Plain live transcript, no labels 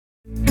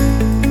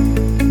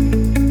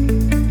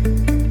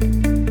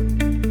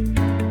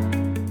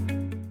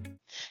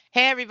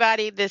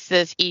everybody. This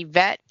is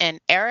Yvette and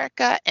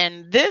Ericka,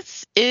 and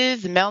this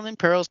is Melanin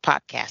Pearls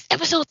podcast,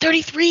 episode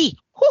 33.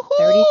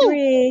 Woohoo!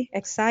 33.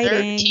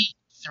 Exciting.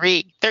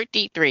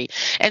 33.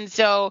 And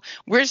so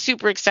we're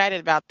super excited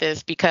about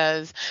this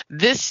because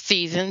this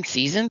season,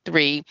 season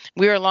 3,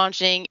 we are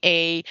launching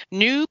a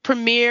new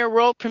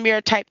world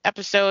premiere type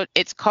episode.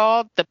 It's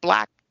called the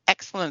Black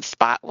Excellence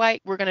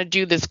Spotlight. We're going to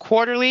do this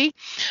quarterly.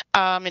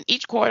 And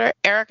each quarter,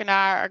 Eric and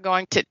I are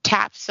going to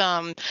tap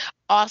some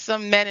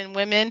awesome men and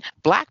women,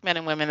 Black men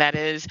and women, that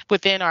is,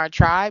 within our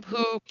tribe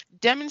who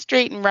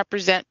demonstrate and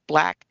represent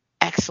Black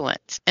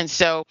excellence. And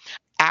so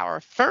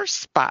our first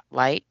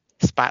spotlight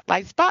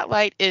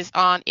is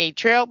on a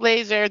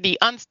trailblazer, the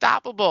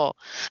unstoppable,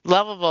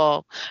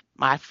 lovable,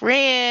 my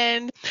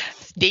friend,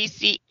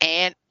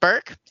 Stacy-Ann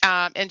Burke.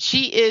 And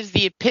she is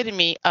the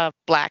epitome of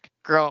Black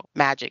girl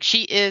magic.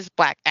 She is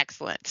Black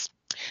excellence.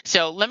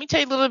 So let me tell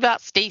you a little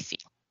about Stacy.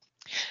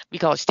 We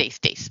call her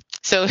Stace.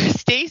 So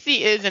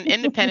Stacy is an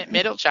independent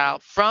middle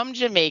child from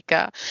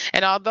Jamaica,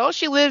 and although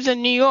she lives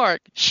in New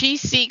York, she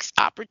seeks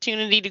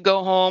opportunity to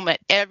go home at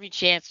every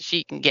chance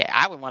she can get.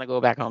 I would want to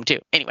go back home too.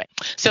 Anyway,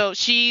 so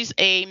she's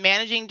a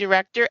managing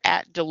director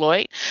at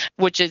Deloitte,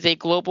 which is a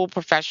global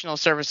professional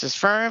services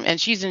firm, and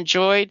she's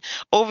enjoyed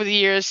over the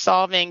years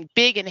solving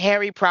big and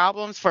hairy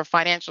problems for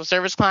financial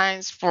service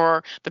clients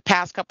for the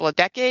past couple of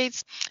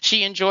decades.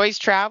 She enjoys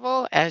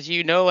travel, as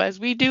you know, as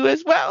we do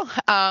as well.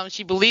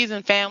 She believes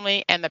in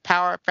family and the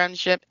power of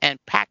friendship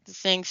and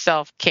practicing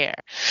self-care.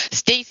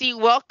 Stacy,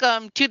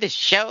 welcome to the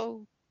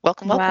show.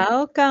 Welcome.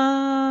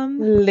 Welcome.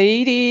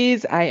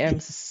 Ladies, I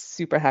am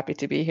super happy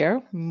to be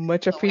here.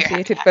 Much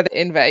appreciated for the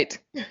invite.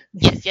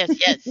 Yes.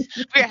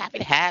 We're happy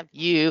to have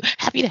you.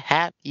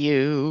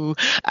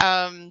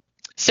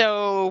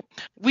 So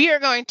we are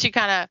going to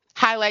kind of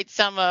highlight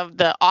some of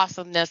the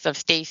awesomeness of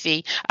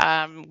Stacy.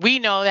 We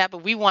know that,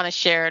 but we want to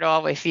share it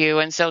all with you.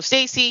 And so,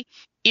 Stacy,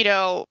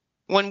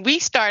 when we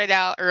started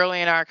out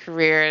early in our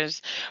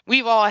careers,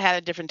 we've all had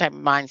a different type of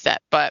mindset.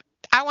 But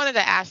I wanted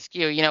to ask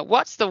you,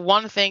 what's the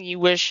one thing you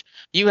wish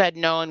you had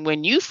known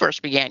when you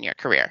first began your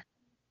career?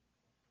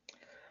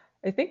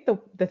 I think the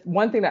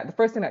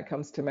first thing that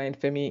comes to mind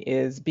for me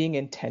is being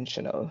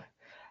intentional.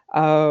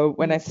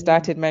 When I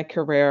started my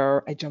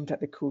career, I jumped at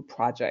the cool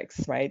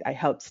projects, right? I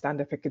helped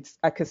stand up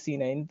a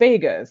casino in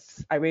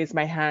Vegas. I raised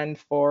my hand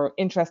for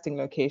interesting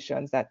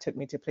locations that took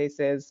me to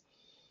places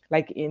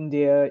like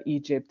India,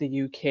 Egypt,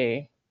 the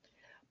UK.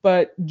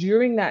 But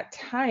during that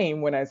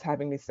time when I was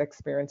having these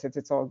experiences,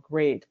 it's all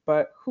great.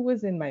 But who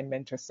was in my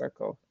mentor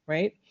circle,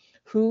 right?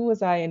 Who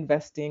was I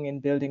investing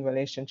in building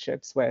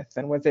relationships with?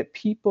 And was it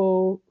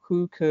people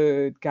who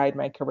could guide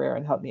my career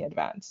and help me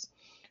advance?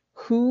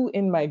 Who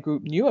in my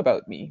group knew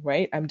about me,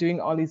 right? I'm doing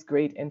all these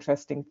great,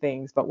 interesting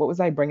things, but what was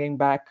I bringing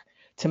back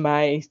to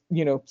my,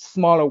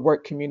 smaller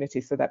work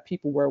community so that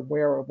people were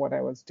aware of what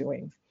I was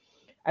doing?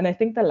 And I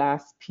think the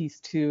last piece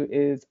too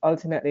is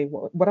ultimately,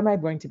 what am I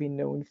going to be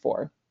known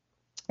for?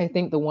 I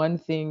think the one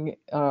thing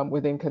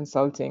within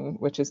consulting,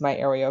 which is my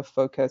area of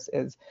focus,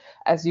 is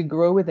as you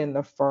grow within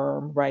the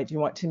firm, right, you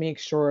want to make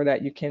sure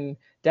that you can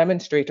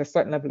demonstrate a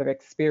certain level of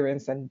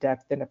experience and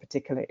depth in a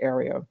particular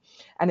area.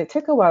 And it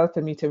took a while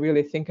for me to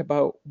really think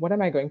about what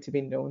am I going to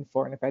be known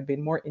for? And if I'd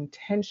been more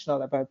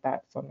intentional about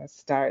that from the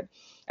start,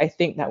 I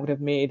think that would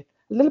have made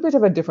a little bit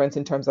of a difference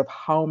in terms of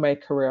how my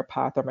career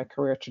path or my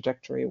career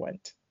trajectory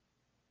went.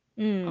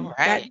 All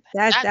right.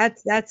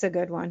 That's a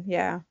good one.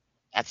 Yeah.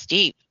 That's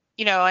deep.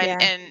 Yeah.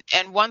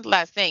 And one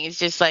last thing is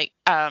just like,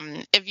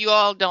 if you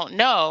all don't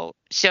know,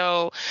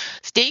 so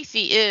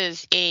Stacy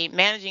is a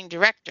managing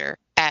director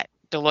at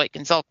Deloitte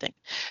Consulting.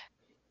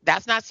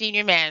 That's not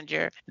senior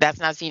manager. That's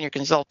not senior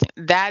consulting.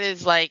 That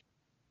is like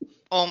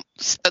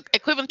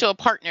equivalent to a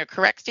partner,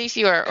 correct,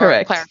 Stacy?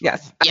 Correct.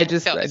 Yes. Yeah,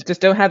 I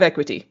just don't have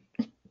equity.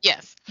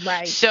 Yes.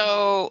 Right.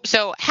 So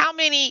how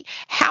many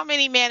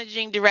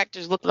managing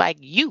directors look like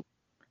you?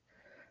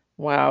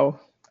 Wow.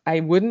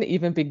 I wouldn't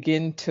even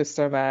begin to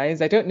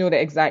surmise. I don't know the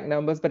exact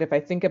numbers, but if I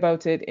think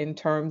about it in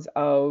terms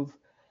of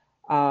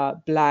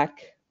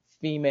Black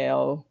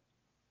female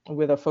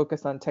with a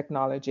focus on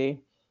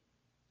technology,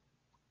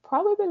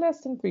 probably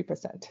less than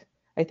 3%.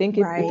 I think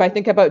if I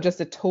think about just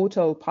the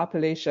total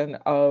population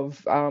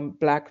of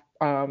Black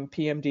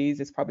PMDs,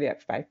 it's probably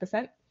at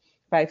 5%,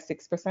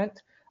 6%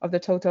 of the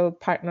total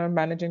partner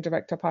managing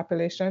director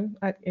population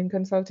in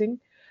consulting.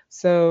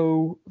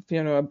 So,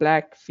 a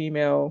Black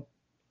female,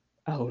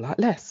 a whole lot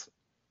less.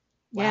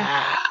 Yeah.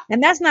 Wow.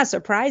 And that's not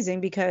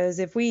surprising because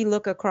if we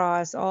look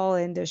across all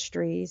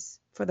industries,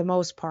 for the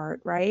most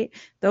part, right,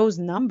 those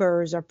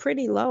numbers are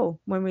pretty low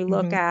when we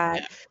look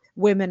at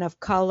women of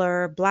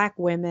color, Black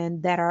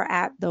women that are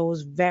at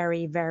those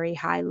very, very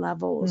high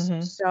levels.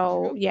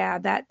 So yeah,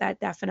 that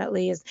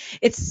definitely is.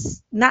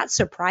 It's not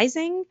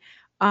surprising,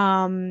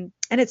 and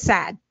it's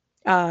sad,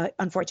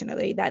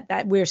 unfortunately,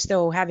 that we're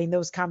still having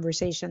those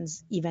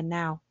conversations even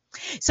now.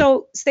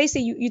 So,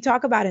 Stacy, you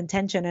talk about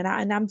intention,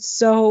 and I'm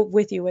so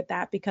with you with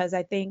that because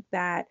I think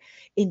that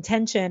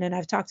intention, and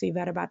I've talked to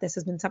Yvette about this,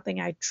 has been something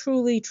I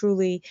truly,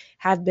 truly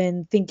have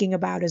been thinking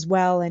about as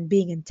well, and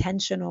being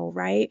intentional,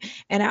 right?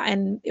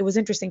 And it was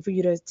interesting for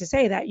you to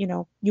say that,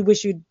 you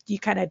wish you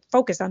kind of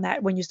focused on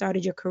that when you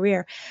started your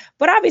career,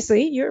 but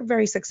obviously you're a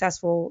very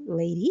successful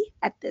lady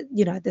at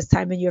this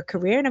time in your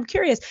career, and I'm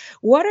curious,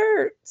 what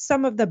are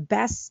some of the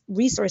best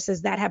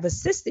resources that have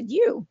assisted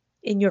you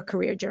in your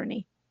career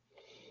journey?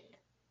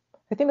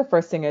 I think the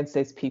first thing I'd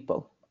say is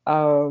people.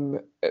 Um,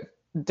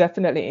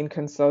 Definitely in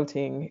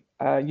consulting,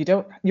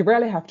 you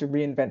rarely have to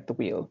reinvent the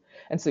wheel.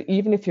 And so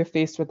even if you're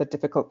faced with a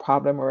difficult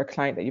problem or a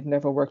client that you've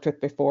never worked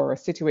with before, or a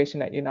situation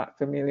that you're not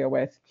familiar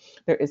with,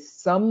 there is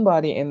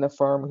somebody in the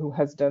firm who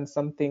has done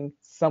something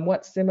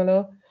somewhat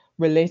similar,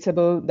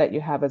 relatable, that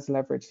you have as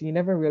leverage. So you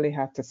never really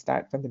have to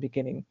start from the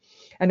beginning.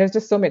 And there's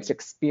just so much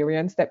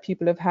experience that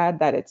people have had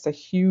that it's a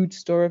huge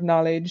store of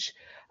knowledge.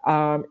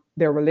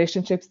 There are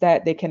relationships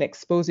that they can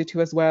expose you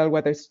to as well,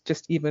 whether it's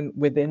just even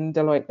within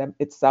Deloitte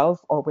itself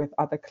or with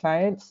other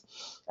clients.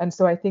 And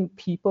so I think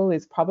people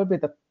is probably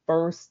the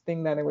first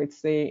thing that I would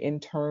say in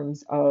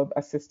terms of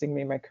assisting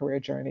me in my career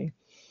journey.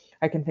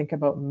 I can think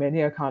about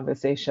many a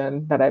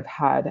conversation that I've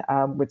had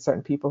with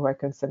certain people who I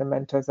consider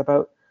mentors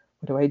about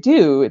what do I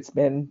do? It's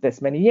been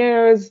this many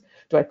years.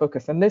 Do I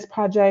focus on this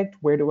project?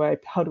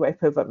 How do I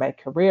pivot my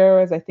career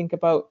as I think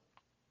about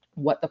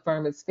what the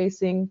firm is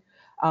facing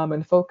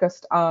and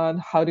focused on?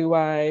 How do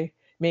I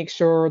make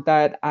sure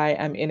that I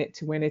am in it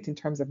to win it in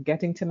terms of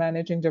getting to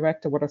managing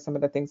director? What are some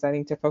of the things I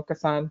need to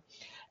focus on?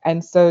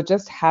 And so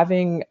just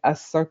having a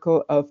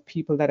circle of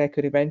people that I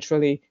could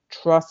eventually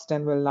trust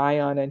and rely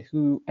on and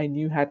who I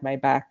knew had my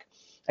back,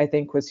 I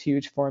think was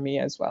huge for me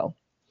as well.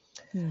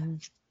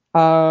 Mhm.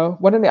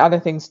 One of the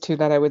other things too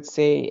that I would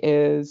say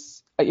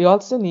is you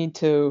also need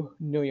to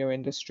know your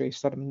industry,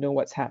 sort of know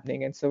what's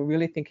happening. And so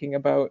really thinking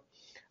about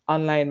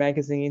online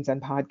magazines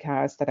and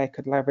podcasts that I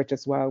could leverage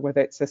as well,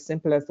 whether it's as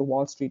simple as the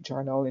Wall Street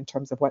Journal in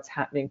terms of what's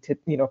happening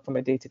from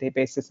a day-to-day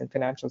basis in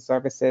financial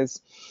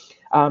services,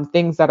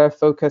 things that are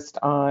focused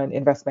on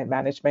investment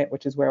management,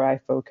 which is where I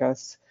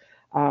focus,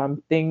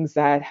 things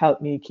that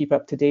help me keep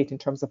up to date in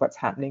terms of what's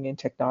happening in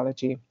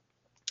technology.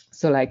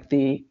 So, like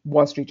the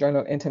Wall Street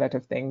Journal Internet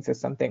of Things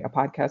is a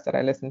podcast that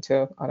I listen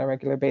to on a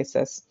regular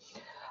basis.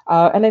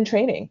 And then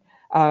training.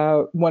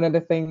 One of the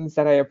things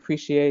that I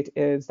appreciate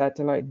is that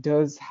Deloitte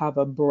does have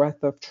a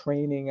breadth of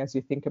training as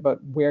you think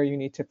about where you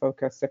need to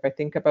focus. If I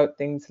think about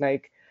things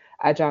like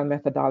agile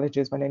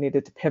methodologies, when I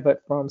needed to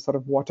pivot from sort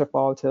of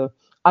waterfall to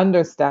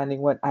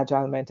understanding what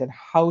agile meant and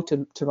how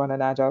to run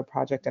an agile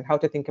project and how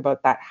to think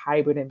about that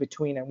hybrid in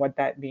between and what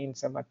that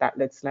means and what that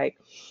looks like,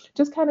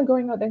 just kind of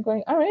going out there and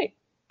going, all right,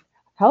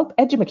 help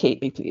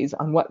educate me, please,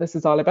 on what this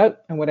is all about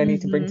and what I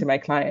need to bring to Mhm. my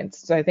clients.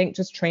 So I think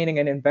just training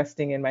and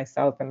investing in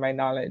myself and my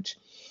knowledge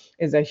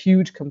is a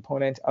huge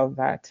component of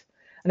that.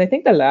 And I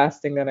think the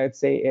last thing that I'd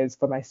say is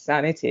for my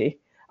sanity,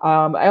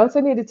 I also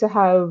needed to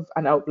have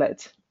an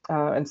outlet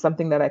and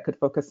something that I could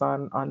focus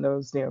on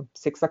those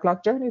 6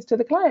 o'clock journeys to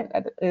the client.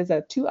 That is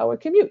a 2 hour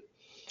commute.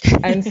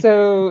 And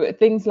so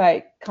things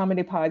like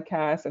comedy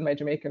podcasts and my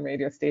Jamaican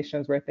radio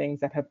stations were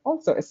things that have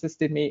also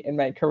assisted me in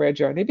my career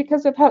journey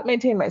because they've helped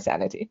maintain my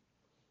sanity.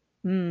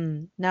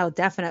 No,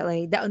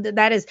 definitely.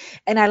 That is,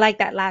 and I like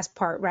that last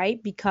part, right?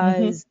 Hmm.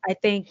 Because I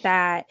think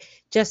that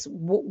just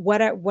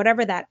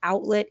whatever that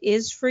outlet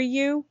is for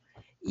you,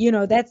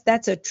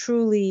 that's a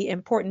truly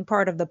important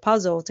part of the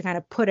puzzle to kind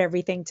of put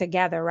everything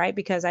together, right?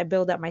 Because I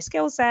build up my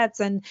skill sets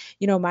and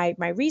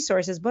my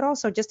resources, but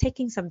also just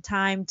taking some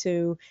time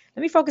to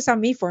let me focus on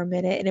me for a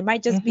minute, and it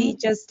might just be Hmm.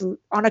 just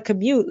on a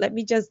commute. Let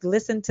me just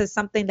listen to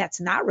something that's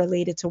not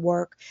related to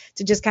work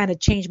to just kind of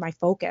change my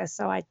focus.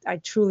 So I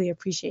truly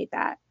appreciate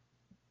that.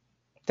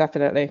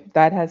 Definitely.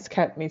 That has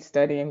kept me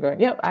steady and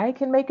going, yep, I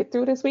can make it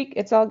through this week.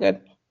 It's all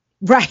good.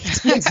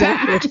 Right,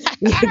 exactly.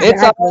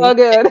 It's all Exactly.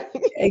 good.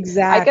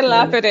 I can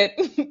laugh Exactly. at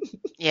it.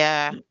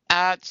 Yeah.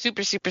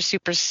 Super, super,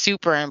 super,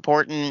 super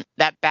important.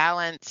 That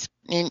balance.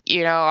 And,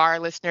 our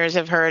listeners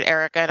have heard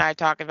Erica and I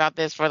talk about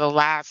this for the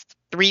last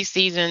 3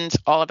 seasons,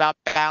 all about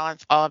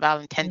balance, all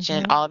about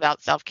intention, Hmm. all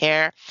about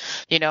self-care.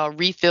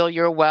 Refill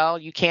your well.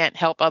 You can't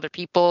help other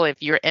people if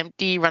you're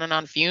empty, running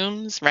on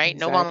fumes, right?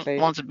 No one Exactly.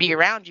 wants to be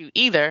around you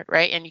either,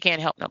 right? And you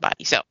can't help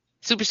nobody. So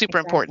super, super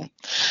Exactly. important.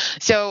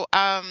 So,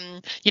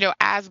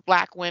 as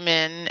Black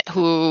women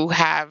who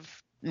have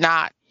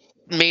not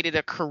made it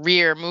a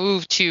career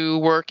move to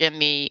work in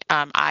the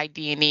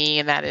ID&E,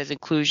 and that is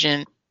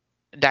inclusion,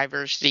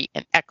 diversity,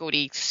 and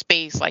equity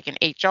space, like in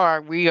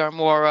HR, we are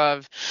more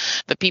of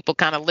the people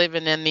kind of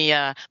living in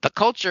the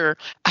culture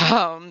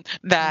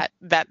that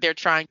they're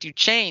trying to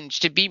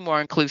change to be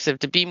more inclusive,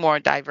 to be more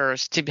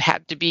diverse, to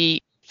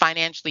be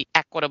financially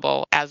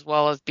equitable, as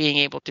well as being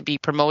able to be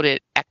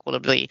promoted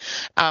equitably.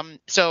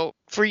 So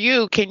for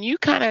you, can you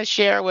kind of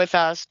share with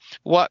us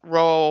what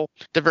role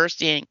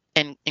diversity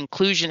and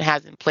inclusion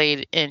has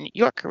played in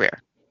your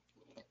career?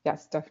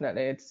 Yes,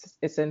 definitely.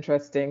 It's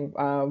interesting.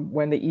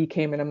 When the E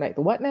came in, I'm like,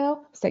 the what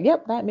now? It's like,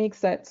 yep, that makes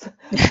sense.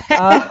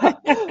 Uh,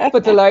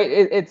 for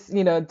Deloitte, it's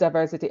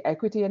diversity,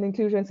 equity, and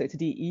inclusion, so it's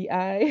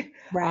DEI,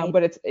 Right.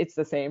 but it's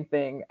the same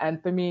thing.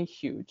 And for me,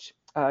 huge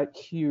role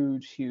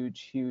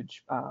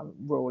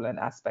and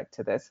aspect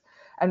to this.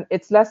 And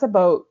it's less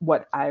about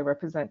what I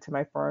represent to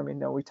my firm.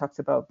 We talked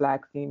about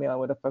Black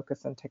female with a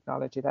focus on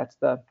technology. That's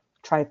the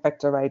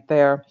trifecta right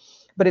there.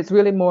 But it's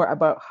really more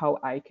about how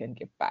I can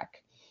give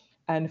back.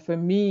 And for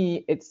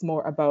me, it's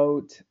more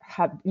about,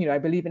 I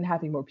believe in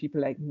having more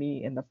people like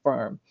me in the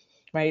firm,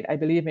 right? I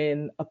believe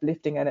in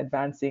uplifting and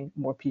advancing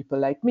more people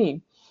like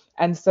me.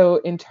 And so,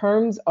 in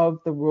terms of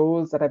the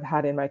roles that I've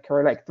had in my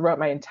career, like throughout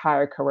my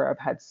entire career, I've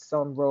had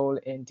some role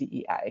in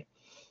DEI,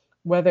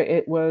 whether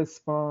it was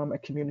from a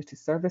community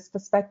service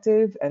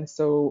perspective. And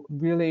so,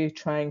 really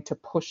trying to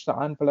push the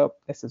envelope,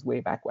 this is way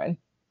back when,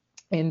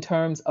 in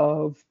terms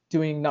of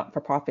doing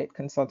not-for-profit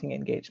consulting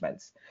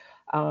engagements.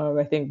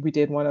 I think we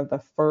did one of the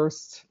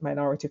first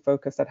minority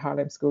focus at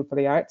Harlem School for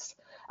the Arts.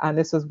 And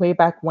this was way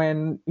back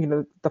when,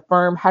 the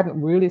firm hadn't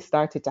really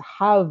started to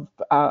have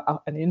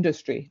an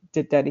industry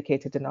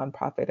dedicated to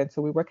nonprofit. And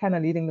so we were kind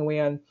of leading the way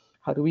on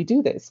how do we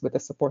do this with the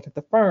support of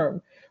the firm,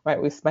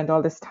 right? We spent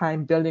all this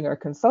time building our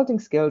consulting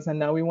skills, and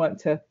now we want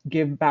to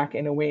give back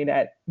in a way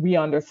that we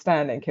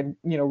understand and can,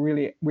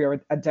 really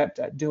we're adept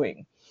at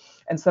doing.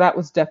 And so that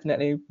was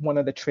definitely one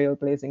of the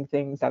trailblazing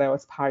things that I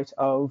was part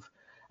of.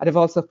 And I've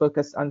also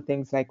focused on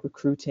things like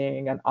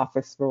recruiting and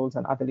office roles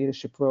and other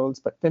leadership roles.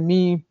 But for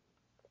me,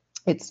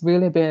 it's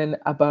really been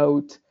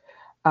about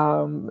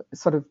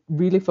sort of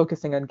really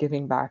focusing on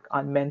giving back,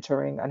 on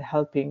mentoring, and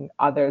helping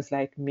others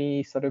like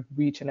me sort of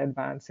reach and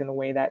advance in a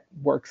way that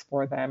works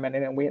for them and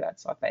in a way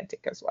that's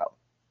authentic as well.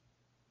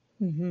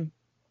 Mm-hmm.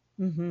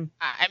 Mm-hmm.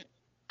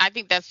 I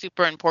think that's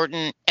super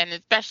important, and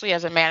especially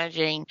as a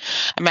managing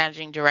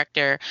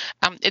director,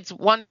 it's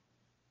one.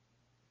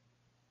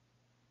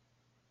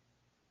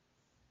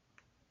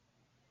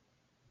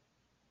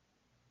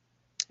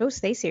 Oh,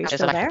 Stacy, are you And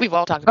still I think there? we've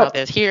all talked Oh, about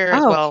this here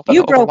as Oh, well,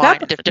 you over broke wine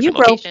up. at different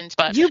locations.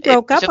 But You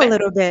broke up so a there,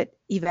 little bit,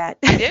 Yvette.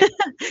 I did. You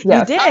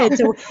yes. did.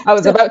 Oh, I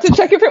was So about to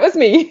check if it was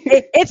me.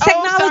 it's oh,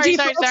 sorry, technology,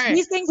 sorry, folks. sorry.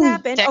 These things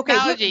happen. Okay,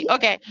 Technology.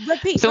 Okay,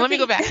 repeat, so let me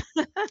go repeat.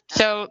 back.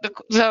 So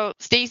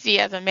Stacy,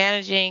 as a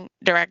managing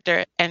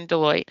director in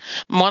Deloitte,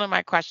 one of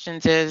my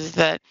questions is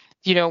that,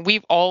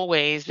 we've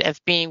always, as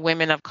being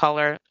women of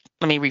color,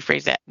 let me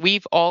rephrase that.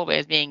 We've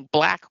always, being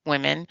Black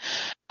women,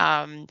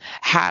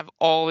 have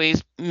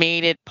always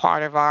made it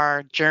part of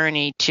our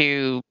journey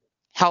to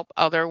help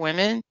other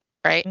women,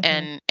 right?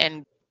 Mm-hmm,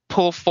 And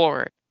pull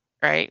forward,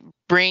 right?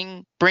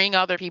 Bring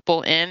other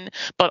people in,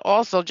 but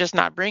also just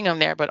not bring them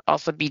there, but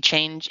also be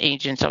change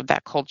agents of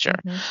that culture.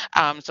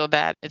 mm-hmm, So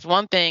that it's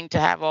one thing to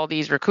have all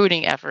these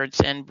recruiting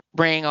efforts and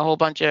bring a whole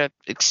bunch of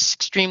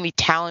extremely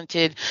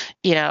talented,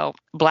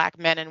 Black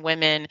men and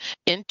women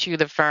into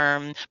the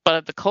firm, but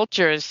if the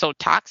culture is so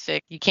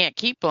toxic, you can't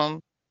keep them.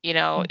 It's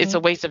mm-hmm. a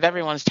waste of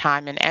everyone's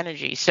time and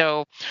energy.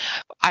 So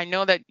I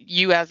know that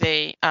you, as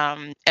a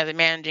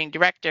managing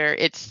director,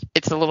 it's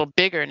a little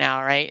bigger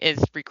now, right?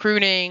 It's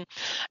recruiting,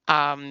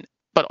 um,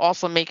 but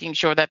also making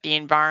sure that the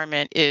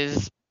environment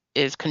is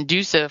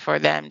conducive for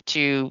them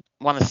to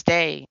want to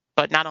stay,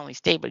 but not only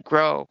stay but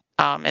grow,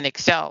 and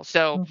excel.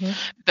 So Mm-hmm.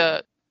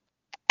 the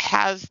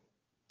has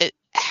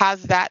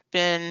has that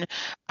been,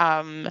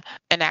 an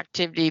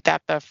activity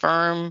that the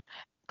firm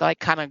like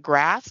kind of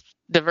grasps?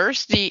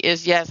 Diversity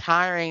is, yes,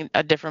 hiring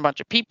a different bunch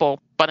of people,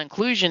 but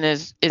inclusion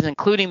is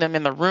including them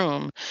in the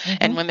room, and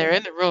Mm-hmm. when they're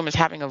in the room, is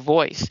having a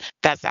voice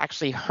that's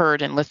actually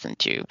heard and listened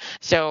to.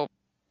 So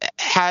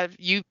have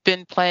you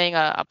been playing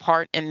a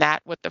part in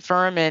that with the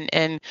firm,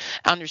 and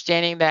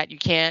understanding that you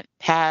can't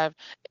have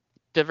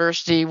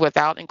diversity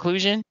without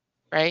inclusion,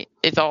 right?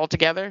 It's all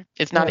together.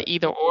 It's not Yeah. an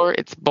either or,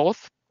 it's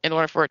both in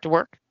order for it to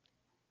work.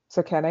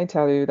 So can I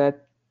tell you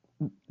that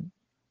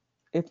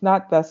it's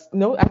not the,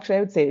 no, actually, I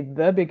would say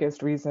the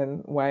biggest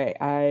reason why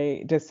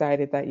I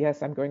decided that,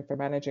 yes, I'm going for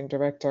managing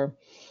director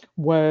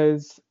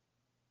was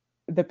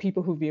the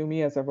people who view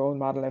me as a role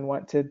model and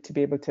want to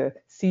be able to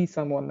see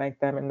someone like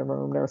them in the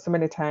room. There were so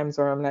many times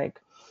where I'm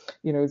like,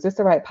 is this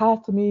the right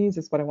path for me? Is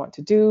this what I want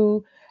to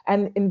do?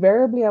 And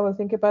invariably, I will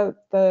think about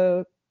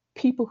the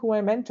people who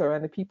I mentor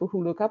and the people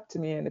who look up to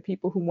me and the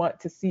people who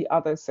want to see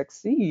others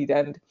succeed.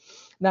 And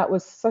that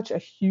was such a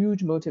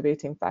huge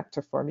motivating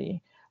factor for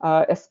me,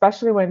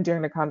 especially when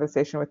during the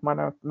conversation with one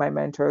of my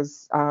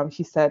mentors,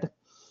 he said,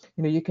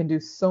 you can do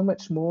so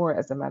much more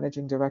as a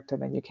managing director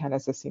than you can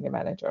as a senior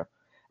manager.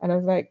 And I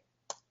was like,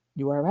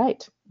 you are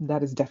right.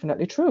 That is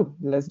definitely true.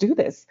 Let's do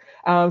this.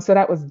 So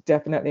that was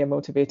definitely a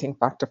motivating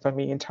factor for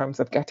me in terms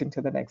of getting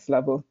to the next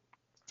level.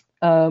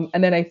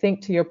 And then I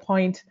think to your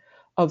point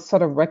of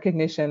sort of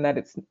recognition that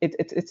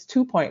it's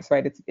 2 points,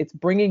 right? It's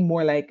bringing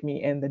more like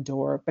me in the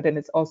door, but then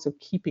it's also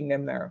keeping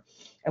them there.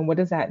 And what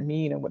does that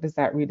mean? And what does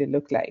that really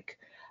look like?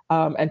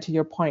 And to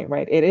your point,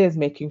 right? It is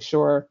making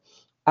sure,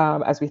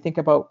 as we think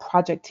about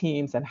project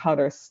teams and how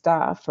they're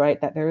staffed, right,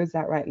 that there is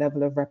that right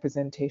level of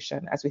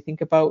representation. As we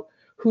think about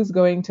who's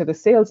going to the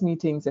sales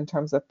meetings in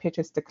terms of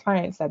pitches to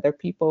clients, that they're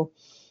people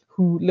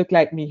who look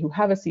like me, who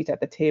have a seat at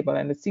the table.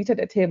 And the seat at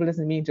the table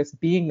doesn't mean just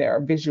being there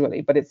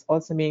visually, but it's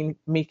also mean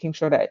making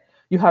sure that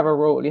you have a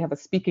role, you have a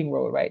speaking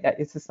role, right? That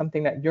this is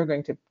something that you're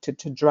going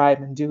to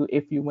drive and do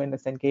if you win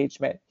this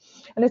engagement.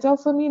 And it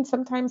also means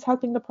sometimes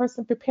helping the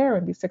person prepare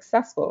and be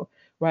successful,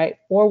 right?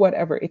 Or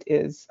whatever it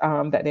is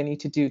that they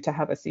need to do to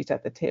have a seat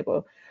at the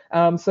table.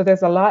 So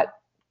there's a lot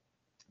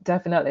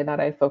definitely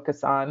that I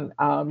focus on.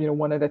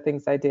 One of the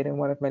things I did in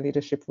one of my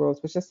leadership roles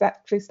was just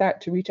actually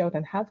start to reach out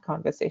and have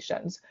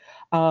conversations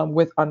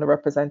with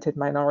underrepresented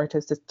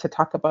minorities to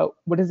talk about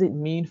what does it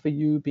mean for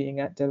you being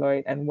at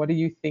Deloitte and what do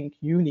you think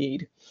you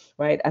need,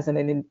 right, as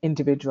an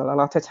individual. A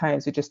lot of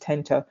times we just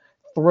tend to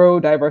throw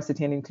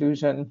diversity and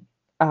inclusion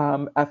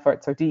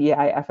efforts or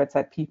DEI efforts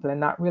at people and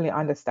not really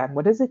understand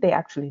what is it they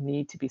actually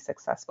need to be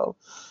successful.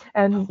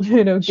 And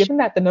given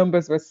that the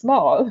numbers were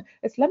small,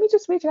 it's let me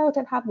just reach out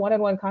and have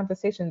one-on-one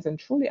conversations and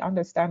truly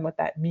understand what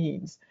that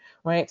means,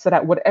 right? So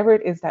that whatever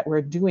it is that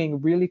we're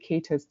doing really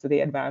caters to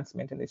the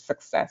advancement and the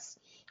success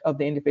of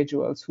the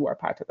individuals who are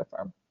part of the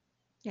firm.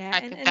 Yeah,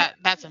 I think that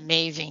that's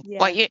amazing.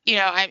 Well,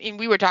 yeah. I mean,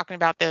 we were talking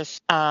about this,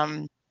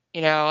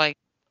 like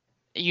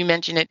you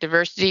mentioned it,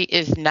 diversity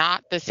is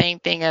not the same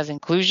thing as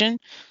inclusion.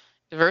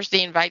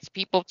 Diversity invites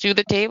people to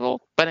the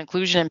table, but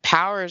inclusion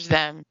empowers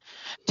them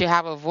to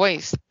have a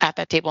voice at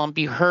that table and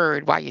be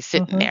heard while you're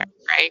sitting there,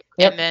 Mm-hmm. right? And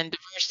Yep. then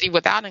diversity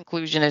without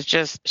inclusion is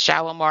just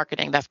shallow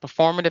marketing. That's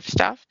performative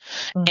stuff.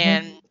 Mm-hmm.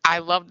 And I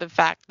love the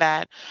fact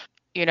that,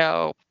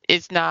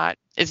 it's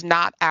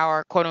not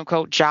our quote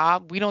unquote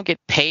job. We don't get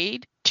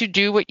paid to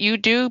do what you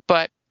do,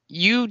 but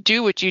you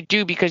do what you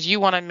do because you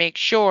want to make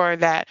sure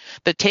that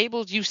the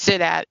tables you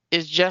sit at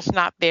is just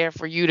not there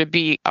for you to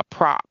be a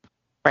prop,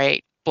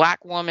 right?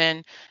 Black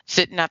woman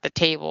sitting at the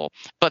table,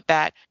 but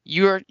that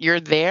you're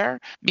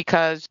there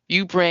because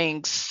you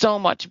bring so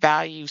much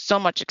value, so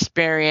much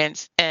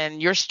experience,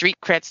 and your street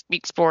cred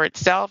speaks for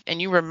itself.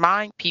 And you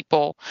remind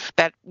people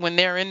that when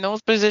they're in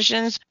those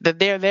positions, that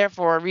they're there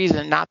for a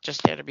reason, not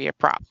just there to be a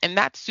prop. And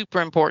that's super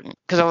important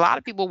because a lot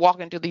of people walk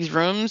into these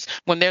rooms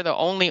when they're the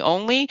only,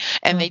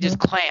 and they Mm-hmm. just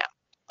clam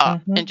up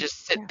Mm-hmm. and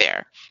just sit Yeah.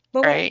 there,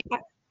 But right?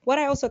 what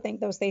I also think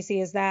though,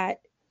 Stacey, is that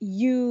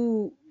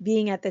you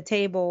being at the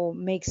table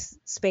makes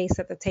space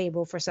at the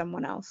table for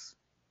someone else.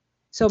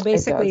 So It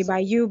basically, does. by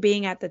you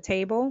being at the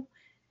table,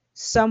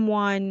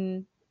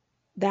 someone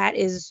that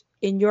is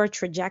in your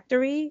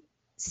trajectory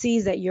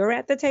sees that you're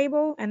at the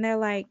table and they're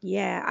like,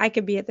 yeah, I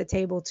could be at the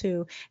table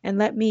too. And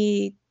let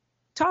me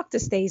talk to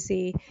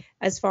Stacy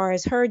as far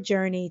as her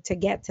journey to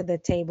get to the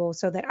table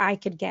so that I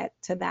could get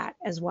to that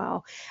as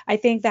well. I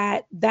think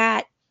that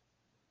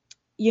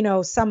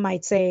some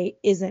might say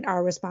isn't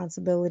our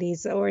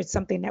responsibilities or it's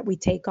something that we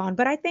take on.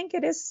 But I think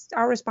it is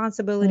our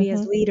responsibility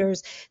as Mm-hmm.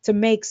 leaders to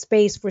make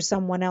space for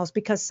someone else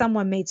because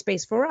someone made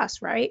space for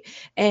us, right?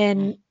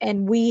 And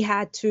we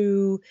had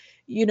to,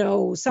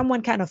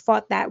 someone kind of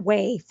fought that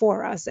way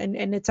for us, and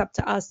it's up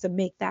to us to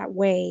make that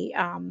way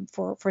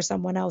for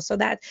someone else. So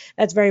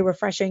that's very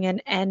refreshing,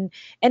 and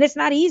it's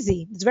not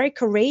easy. It's very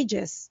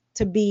courageous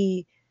to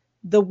be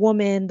the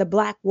woman, the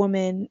black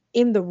woman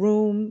in the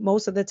room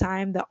most of the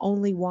time, the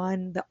only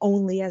one, the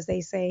only, as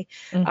they say,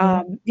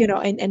 Mm-hmm.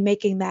 and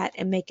making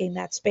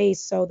that space.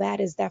 So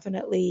that is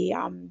definitely,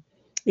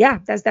 yeah,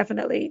 that's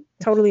definitely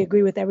totally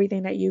agree with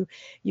everything that you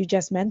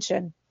just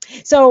mentioned.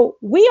 So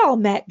we all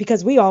met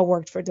because we all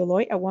worked for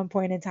Deloitte at one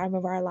point in time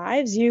of our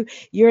lives.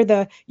 You're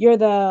the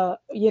the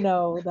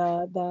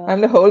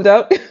I'm the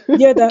holdout.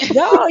 you're the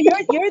no,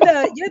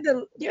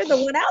 you're the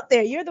one out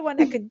there. You're the one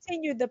that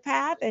continued the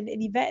path, and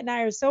Yvette and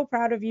I are so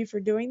proud of you for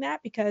doing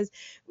that because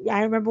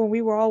I remember when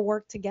we were all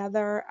worked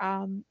together.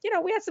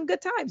 We had some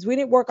good times. We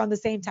didn't work on the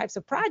same types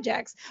of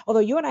projects, although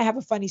you and I have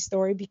a funny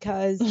story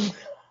because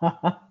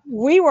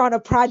we were on a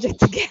project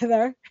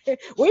together.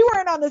 We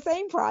weren't on the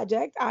same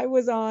project. I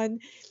was on.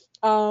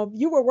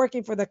 You were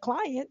working for the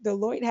client.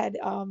 Deloitte had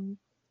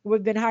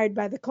would been hired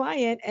by the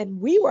client, and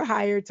we were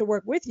hired to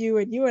work with you.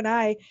 And you and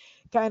I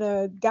kind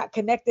of got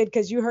connected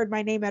because you heard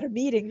my name at a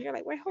meeting. And you're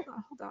like, wait, hold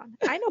on.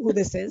 I know who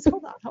this is.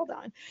 Hold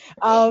on.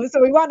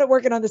 So we wound up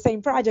working on the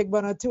same project,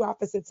 but on two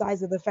opposite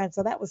sides of the fence.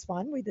 So that was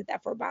fun. We did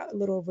that for about a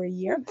little over a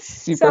year.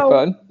 Super So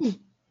fun.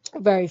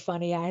 very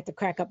funny. I had to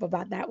crack up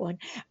about that one.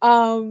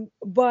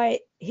 But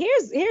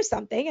here's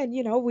something,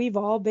 and we've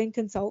all been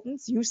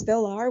consultants. You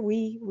still are.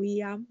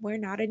 We're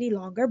not any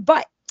longer.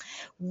 But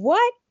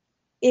what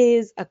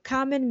is a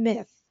common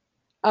myth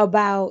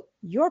about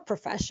your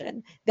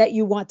profession that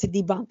you want to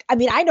debunk? I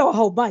mean, I know a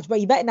whole bunch,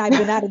 but Yvette and I've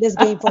been out of this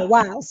game for a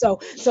while. So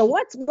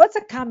what's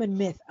a common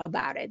myth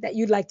about it that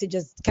you'd like to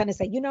just kind of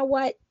say, you know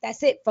what?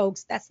 That's it,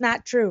 folks. That's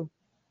not true.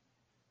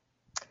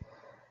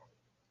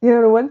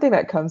 The one thing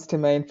that comes to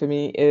mind for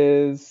me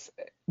is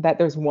that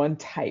there's one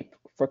type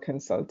for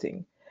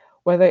consulting,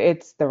 whether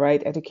it's the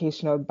right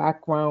educational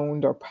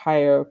background or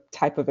prior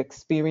type of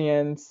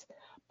experience.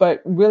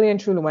 But really and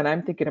truly, when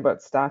I'm thinking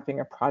about staffing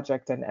a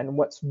project and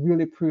what's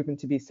really proven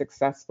to be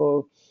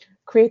successful,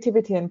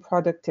 creativity and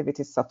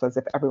productivity suffers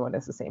if everyone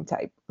is the same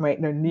type,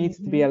 right? There needs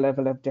to be Hmm. a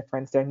level of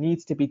difference. There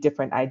needs to be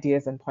different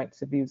ideas and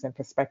points of views and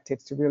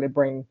perspectives to really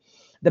bring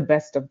the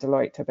best of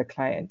Deloitte to the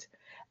client.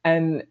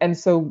 And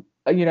so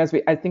as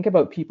I think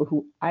about people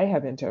who I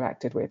have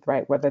interacted with,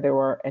 right, whether they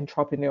were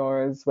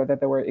entrepreneurs, whether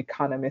they were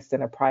economists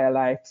in a prior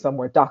life, some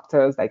were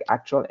doctors, like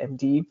actual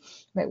MD,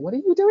 like, what are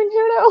you doing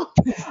here now?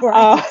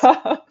 Right.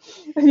 Uh,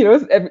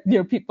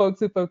 folks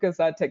who focus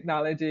on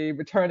technology,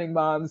 returning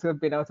moms who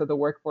have been out of the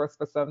workforce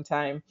for some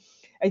time.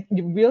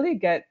 You really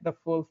get the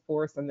full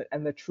force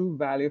and the true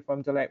value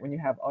from Deloitte when you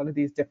have all of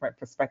these different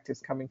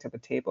perspectives coming to the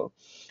table,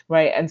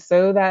 right? And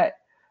so that,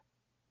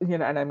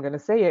 and I'm going to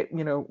say it,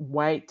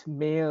 white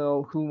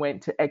male who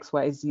went to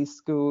XYZ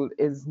school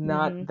is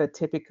not Hmm. the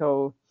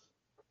typical,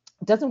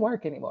 it doesn't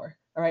work anymore.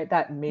 All right.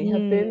 That may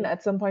have been Mm.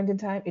 at some point in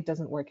time. It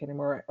doesn't work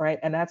anymore. Right.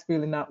 And that's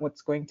really not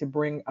what's going to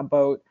bring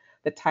about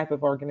the type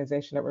of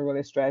organization that we're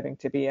really striving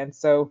to be. And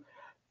so,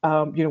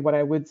 what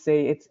I would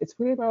say, it's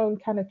really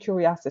around kind of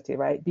curiosity,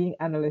 right? Being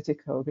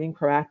analytical, being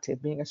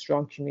proactive, being a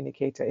strong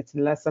communicator. It's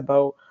less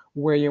about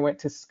where you went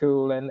to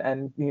school and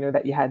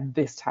that you had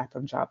this type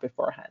of job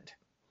beforehand,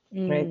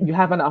 right? Mm. You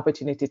have an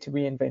opportunity to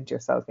reinvent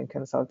yourself in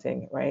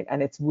consulting, right?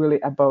 And it's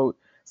really about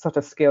sort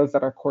of skills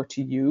that are core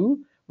to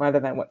you rather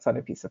than what's on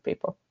a piece of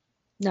paper.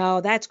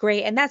 No, that's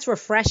great. And that's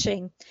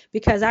refreshing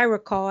because I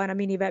recall, and I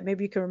mean, Yvette,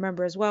 maybe you can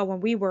remember as well,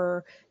 when we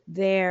were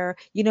there,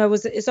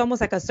 it's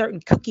almost like a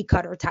certain cookie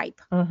cutter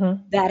type Mm-hmm.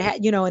 that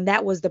had, and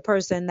that was the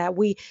person that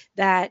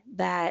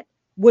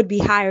would be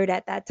hired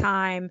at that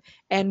time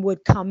and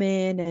would come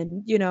in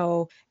and,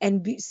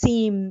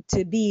 seem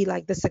to be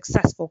like the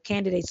successful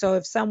candidate. So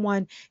if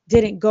someone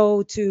didn't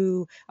go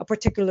to a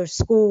particular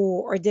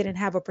school or didn't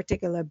have a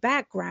particular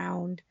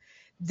background,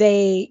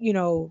 they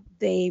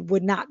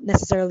would not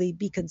necessarily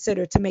be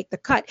considered to make the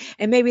cut.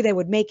 And maybe they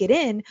would make it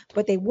in,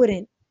 but they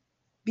wouldn't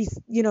be,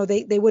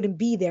 they wouldn't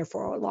be there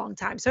for a long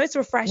time. So it's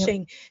Yep.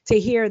 refreshing to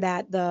hear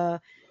that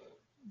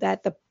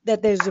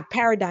there's a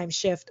paradigm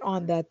shift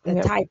on the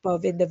Yep. type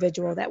of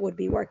individual that would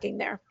be working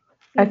there.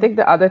 I Hmm. think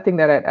the other thing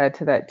that I'd add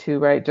to that too,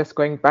 right, just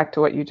going back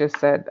to what you just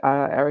said,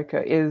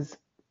 Erica, is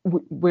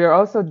we're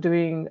also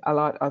doing a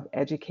lot of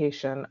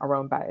education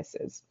around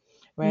biases,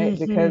 right?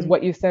 Because Hmm.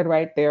 what you said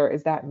right there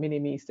is that mini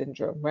me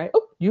syndrome, right?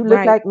 Oh, you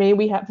look Right. like me.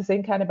 We have the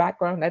same kind of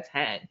background. Let's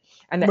hang.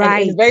 And Right.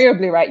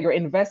 invariably, right, you're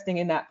investing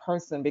in that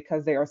person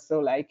because they are so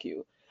like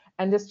you.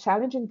 And just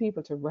challenging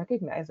people to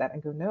recognize that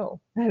and go,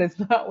 no, that is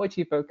not what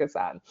you focus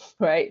on,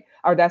 right?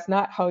 Or that's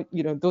not how,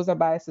 those are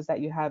biases that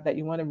you have that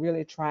you want to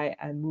really try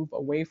and move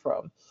away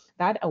from.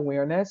 That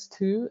awareness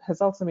too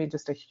has also made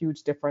just a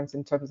huge difference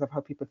in terms of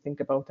how people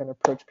think about and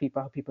approach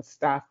people, how people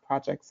staff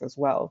projects as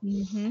well.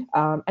 Hmm.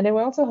 And then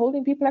we're also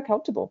holding people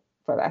accountable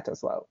for that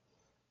as well.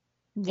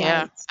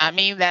 Yeah, Right. I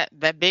mean that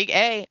big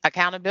A,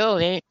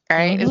 accountability,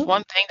 right? It's Mm-hmm.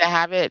 one thing to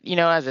have it,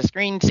 as a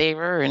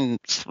screensaver and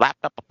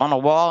slapped up on a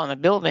wall in a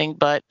building,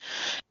 but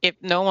if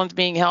no one's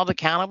being held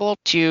accountable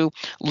to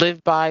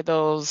live by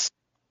those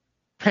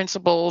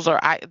principles or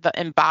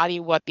embody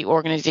what the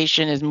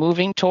organization is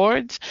moving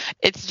towards,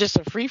 it's just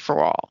a free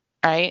for all,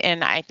 right?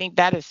 And I think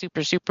that is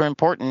super, super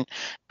important.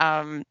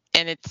 And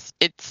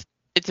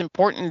it's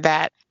important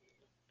that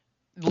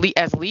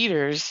as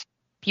leaders,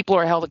 people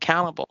are held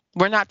accountable.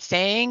 We're not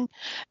saying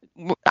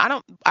I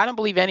don't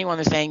believe anyone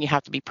is saying you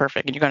have to be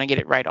perfect and you're going to get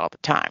it right all the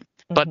time.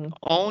 But Mm-hmm.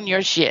 own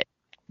your shit,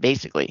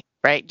 basically,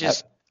 right?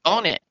 Just Yep.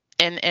 own it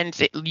and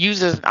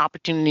use it as an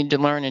opportunity to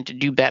learn and to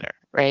do better,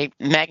 right?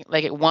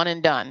 Like it one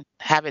and done.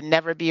 Have it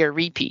never be a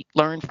repeat.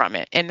 Learn from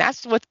it, and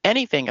that's with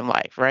anything in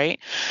life, right?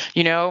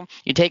 You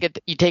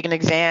take an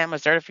exam, a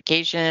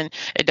certification.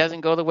 It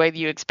doesn't go the way that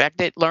you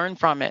expect it. Learn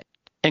from it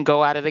and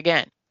go at it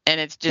again. And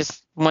it's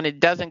just when it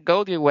doesn't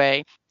go your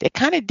way, it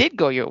kind of did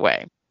go your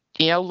way.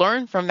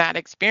 Learn from that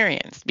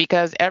experience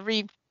because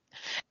every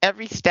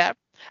step,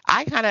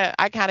 I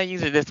kind of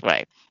use it this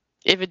way.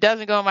 If it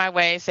doesn't go my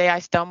way, say I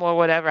stumble or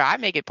whatever, I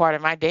make it part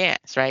of my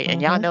dance, right?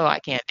 And y'all Mm-hmm. know I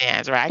can't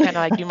dance, right? I kind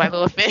of like do my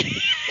little thing,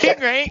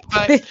 right?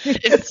 But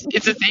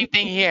it's the same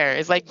thing here.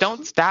 It's like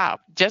don't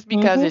stop just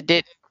because Mm-hmm. it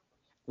didn't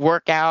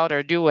work out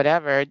or do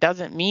whatever. It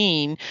doesn't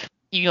mean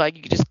you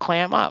just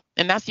clam up,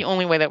 and that's the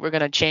only way that we're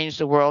going to change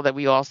the world that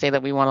we all say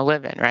that we want to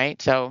live in,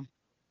 right? So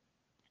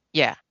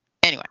yeah.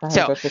 Anyway,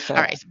 so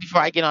all 100%. right. So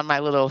before I get on my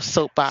little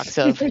soapbox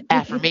of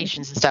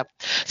affirmations and stuff,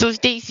 so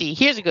Stacy,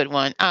 here's a good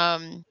one.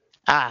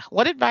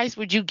 What advice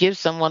would you give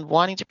someone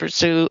wanting to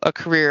pursue a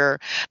career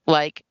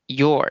like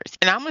yours?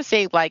 And I'm gonna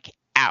say like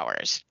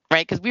ours,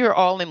 right? Because we were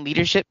all in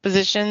leadership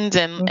positions,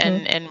 and Mm-hmm.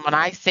 and and when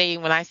I say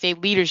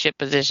leadership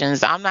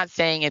positions, I'm not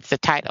saying it's a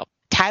title.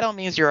 Title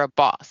means you're a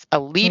boss. A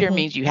leader Mm-hmm.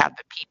 means you have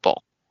the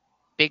people.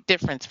 Big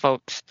difference,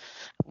 folks.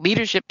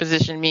 Leadership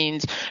position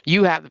means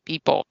you have the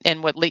people.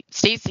 And what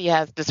Stacy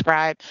has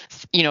described,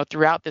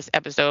 throughout this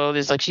episode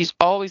is like she's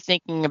always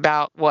thinking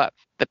about what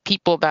the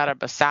people that are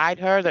beside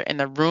her, they're in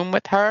the room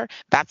with her.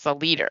 That's a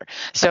leader.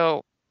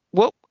 So,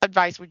 what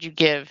advice would you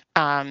give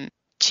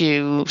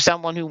to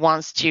someone who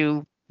wants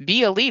to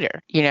be a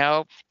leader,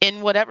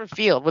 in whatever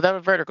field, whatever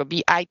vertical,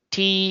 be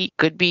IT,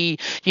 could be,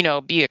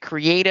 be a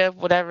creative,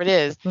 whatever it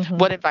is. Mm-hmm.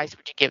 What advice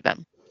would you give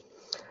them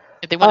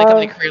if they want to come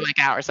in a Uh, career like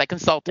ours, like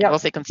consulting? yeah. We'll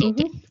say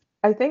consulting.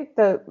 I think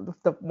the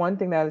one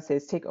thing that I would say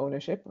is take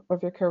ownership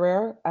of your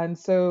career. And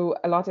so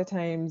a lot of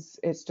times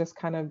it's just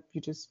kind of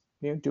you just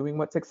doing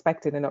what's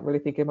expected and not really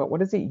thinking about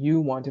what is it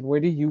you want and where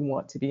do you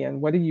want to be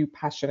and what are you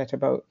passionate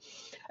about.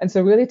 And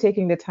so really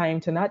taking the time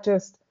to not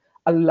just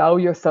allow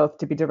yourself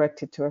to be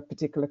directed to a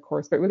particular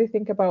course, but really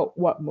think about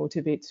what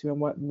motivates you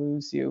and what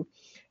moves you,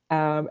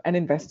 and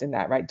invest in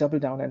that, right? Double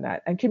down on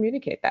that and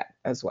communicate that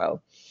as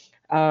well.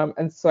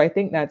 And so I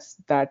think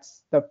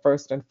that's the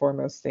first and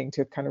foremost thing,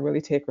 to kind of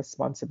really take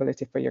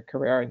responsibility for your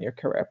career and your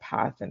career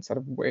path and sort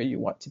of where you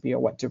want to be or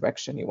what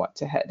direction you want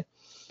to head.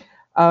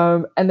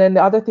 And then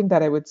the other thing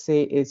that I would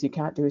say is you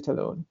can't do it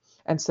alone.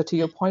 And so, to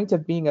your point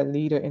of being a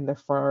leader in the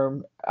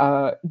firm,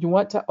 you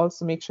want to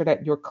also make sure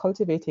that you're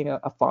cultivating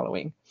a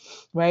following,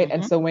 right?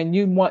 And Mm-hmm. so, when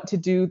you want to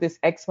do this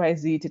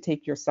XYZ to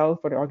take yourself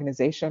or the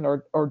organization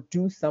or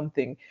do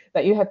something,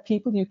 that you have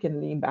people you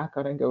can lean back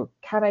on and go,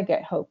 can I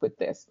get help with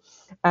this?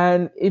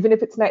 And even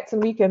if it's nights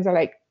and weekends, are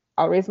like,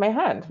 I'll raise my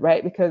hand,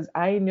 right? Because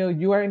I know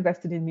you are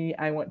invested in me.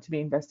 I want to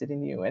be invested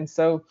in you. And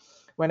so,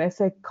 when I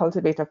say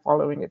cultivate a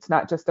following, it's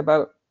not just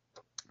about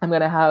I'm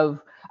going to have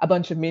a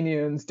bunch of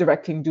minions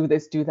directing, do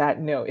this, do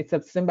that. No, it's a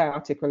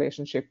symbiotic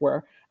relationship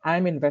where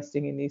I'm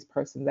investing in these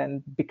persons.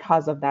 And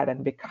because of that,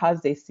 and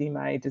because they see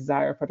my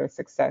desire for their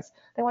success,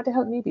 they want to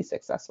help me be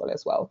successful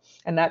as well.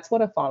 And that's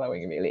what a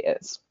following really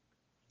is.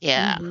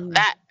 Yeah, Hmm.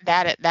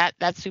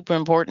 that's super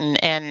important.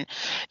 And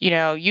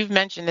you've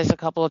mentioned this a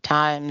couple of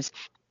times,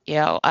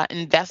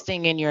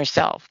 investing in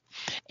yourself.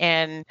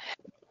 And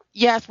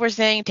yes, we're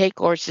saying take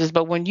courses,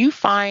 but when you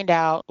find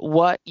out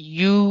what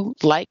you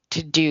like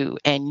to do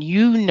and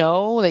you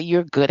know that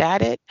you're good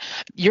at it,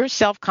 your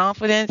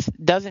self-confidence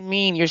doesn't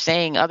mean you're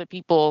saying other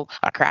people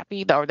are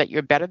crappy or that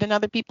you're better than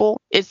other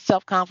people. It's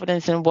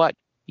self-confidence in what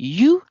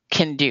you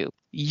can do,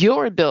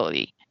 your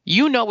ability.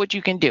 You know what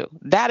you can do.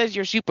 That is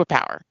your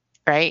superpower,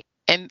 right?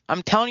 And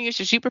I'm telling you, it's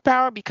your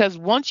superpower because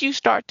once you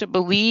start to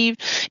believe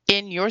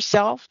in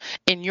yourself,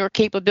 in your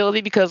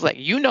capability, because like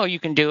you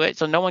can do it,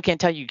 so no one can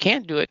tell you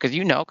can't do it because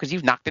because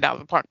you've knocked it out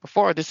of the park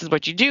before. This is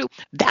what you do.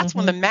 That's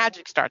when Mm-hmm. the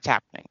magic starts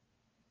happening.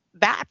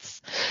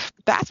 That's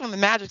that's when the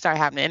magic starts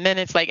happening. And then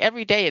it's like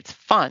every day it's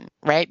fun,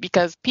 right?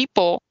 Because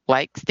people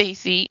like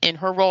Stacy in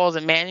her role as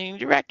a managing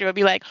director will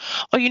be like,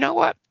 oh, you know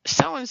what?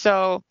 So and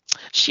so,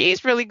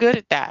 she's really good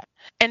at that.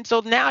 And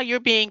so now you're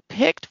being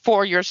picked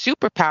for your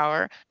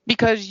superpower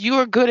because you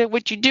are good at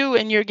what you do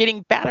and you're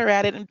getting better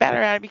at it and better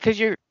at it because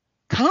you're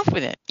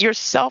confident. You're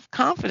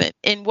self-confident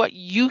in what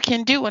you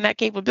can do and that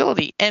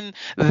capability. And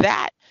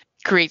that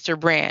creates your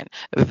brand.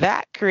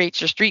 That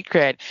creates your street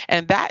cred.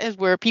 And that is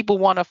where people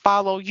want to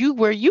follow you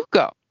where you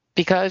go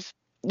because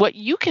what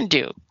you can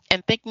do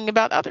and thinking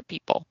about other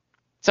people.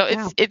 So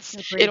Yeah, it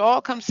agreed.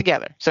 all comes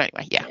together. So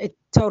anyway, yeah. It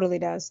totally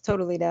does.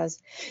 Totally does.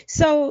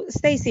 So,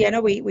 Stacy, I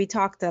know we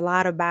talked a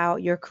lot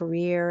about your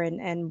career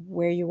and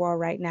where you are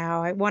right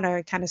now. I want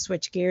to kind of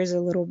switch gears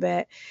a little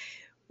bit.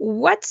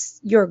 What's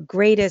your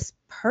greatest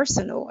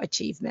personal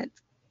achievement?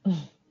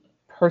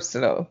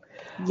 Personal.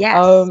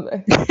 Yes. Um,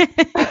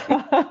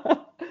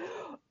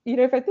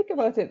 if I think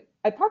about it,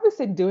 I'd probably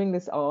say doing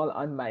this all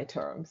on my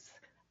terms.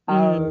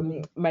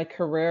 Mm, My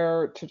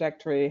career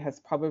trajectory has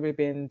probably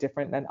been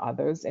different than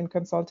others in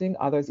consulting,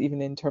 others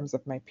even in terms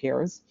of my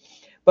peers.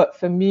 But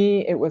for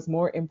me, it was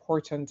more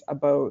important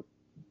about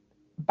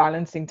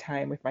balancing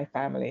time with my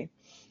family,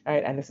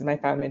 right? And this is my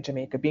family in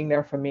Jamaica, being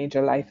there for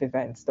major life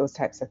events, those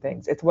types of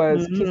things. It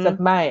was peace hmm. of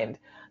mind.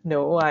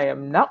 No, I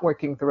am not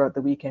working throughout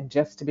the weekend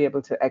just to be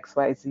able to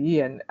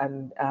XYZ and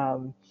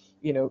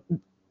you know,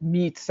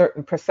 meet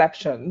certain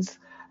perceptions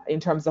in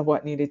terms of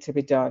what needed to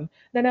be done.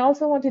 Then I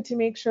also wanted to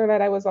make sure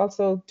that I was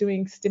also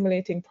doing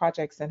stimulating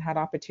projects and had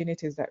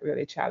opportunities that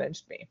really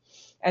challenged me.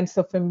 And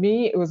so for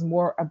me, it was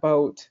more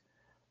about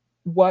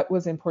what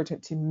was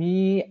important to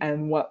me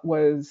and what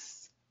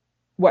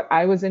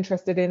I was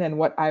interested in and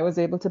what I was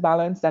able to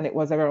balance than it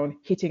was around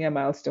hitting a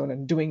milestone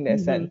and doing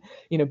this Hmm. and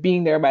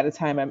being there by the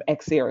time I'm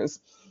X years.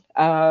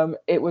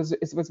 It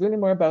was really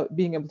more about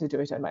being able to do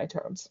it on my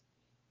terms.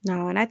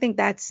 No, and I think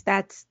that's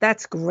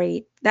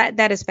great.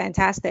 That is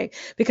fantastic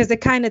because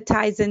it kind of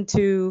ties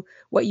into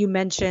what you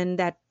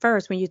mentioned at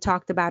first when you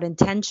talked about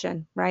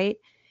intention, right?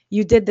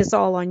 You did this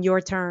all on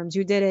your terms.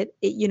 You did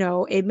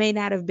it may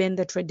not have been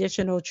the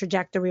traditional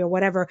trajectory or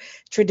whatever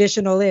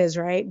traditional is,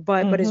 right?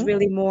 But it's Mm-hmm.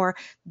 really more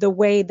the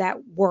way that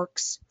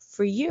works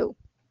for you.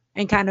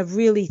 And kind of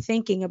really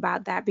thinking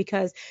about that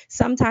because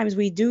sometimes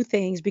we do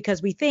things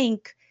because we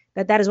think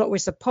that is what we're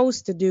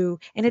supposed to do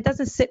and it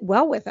doesn't sit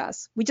well with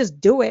us. We just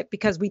do it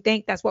because we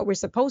think that's what we're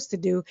supposed to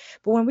do.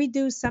 But when we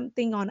do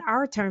something on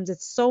our terms,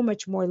 it's so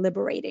much more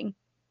liberating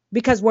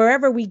because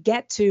wherever we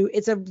get to,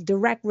 it's a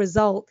direct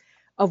result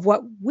of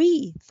what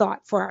we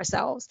thought for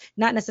ourselves,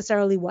 not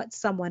necessarily what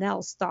someone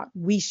else thought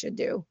we should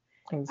do.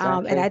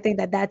 And I Exactly. think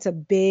that that's a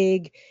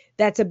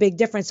big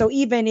difference. So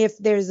even if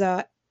there's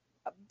a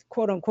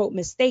quote unquote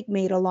mistake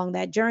made along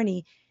that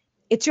journey,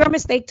 it's your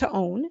mistake to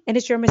own and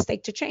it's your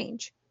mistake to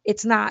change.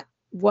 It's not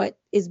what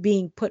is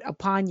being put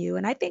upon you.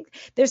 And I think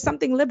there's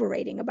something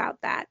liberating about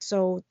that.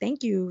 So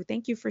thank you.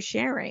 Thank you for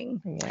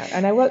sharing. Yeah,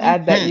 and I will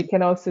add that you Mhm.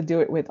 can also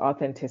do it with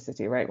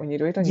authenticity, right? When you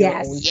do it on your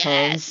own Yes.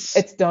 terms, Yes.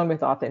 it's done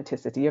with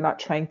authenticity. You're not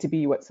trying to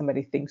be what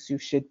somebody thinks you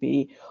should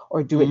be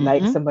or do it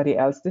like Hmm. somebody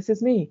else. This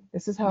is me.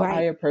 This is how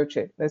I Right. approach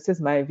it. This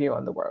is my view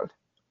on the world.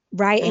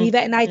 Right. And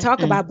Yvette and I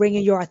talk Hmm. about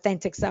bringing your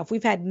authentic self.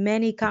 We've had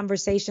many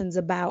conversations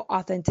about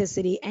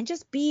authenticity and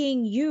just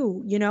being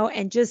you,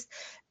 and just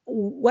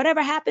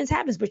whatever happens,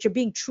 happens, but you're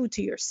being true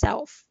to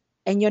yourself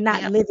and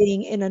Yep.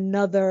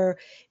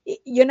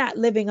 you're not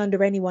living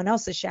under anyone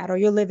else's shadow.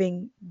 You're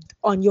living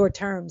on your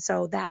terms.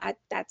 So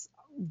that's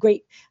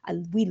great.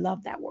 We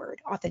love that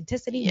word,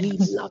 authenticity. We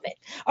Yes. love it.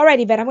 All right,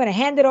 Yvette, I'm going to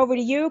hand it over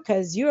to you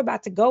because you're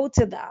about to go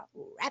to the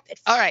rapid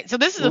All fire. right. So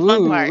this is a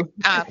fun part.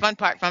 Ooh. Fun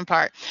part. Fun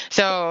part.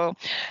 So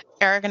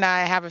Eric and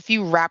I have a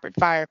few rapid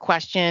fire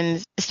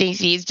questions.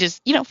 Stacey, it's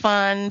just,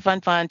 fun,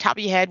 fun, fun. Top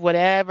of your head,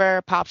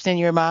 whatever pops in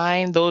your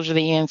mind, those are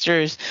the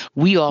answers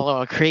we all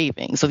are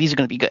craving. So these are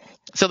going to be good.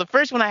 So the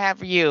first one I have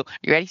for you,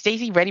 you ready,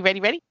 Stacey? Ready, ready,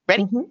 ready?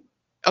 Ready? Hmm.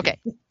 Okay.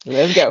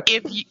 Let's go.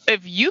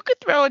 If you could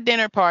throw a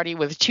dinner party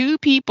with two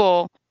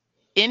people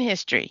in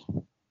history,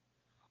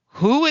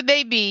 who would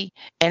they be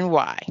and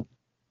why?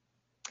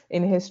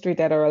 In history,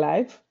 dead or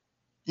alive?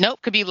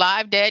 Nope, could be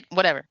live, dead,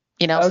 whatever.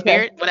 Okay.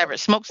 Spirit, whatever.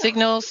 Smoke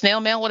signals, snail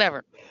mail,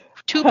 whatever.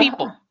 Two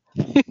people.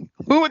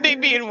 Who would they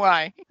be and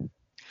why?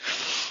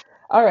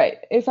 All right.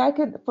 If I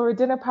could, for a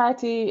dinner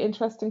party,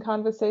 interesting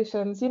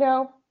conversations,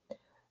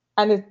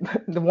 and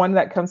the one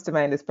that comes to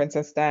mind is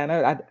Princess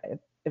Diana.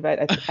 If I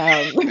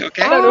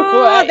Okay. don't know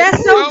Oh, why.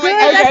 that's so Oh my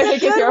good. Okay, That's I gosh. a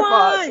think it's good your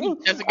fault. one.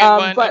 That's a good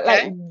one. But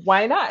like, Okay.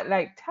 why not?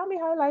 Like, tell me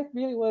how life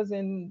really was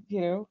in,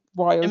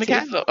 In the royalty.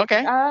 castle.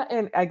 Okay.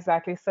 And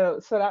exactly. So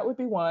that would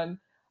be one.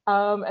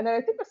 And then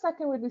I think the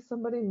second would be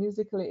somebody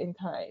musically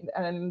inclined.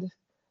 And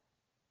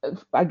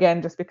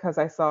again, just because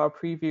I saw a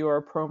preview or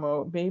a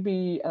promo,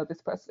 maybe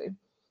Elvis Presley.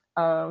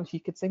 He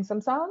could sing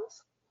some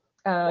songs,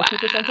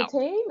 keep us Wow.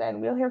 entertained,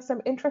 and we'll hear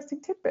some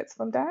interesting tidbits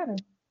from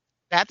Diana.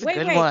 That's a Wait,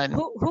 good wait. one.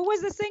 Who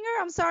was the singer?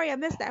 I'm sorry, I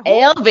missed that.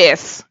 Who?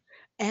 Elvis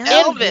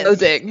in the Elvis. Elvis.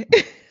 building.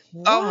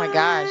 Oh my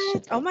gosh.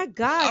 What? Oh my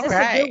gosh, All that's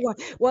a good right. one.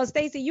 Well,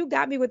 Stacey, you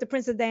got me with the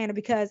Princess Diana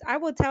because I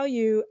will tell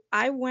you,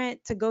 I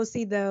went to go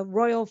see the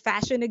Royal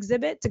Fashion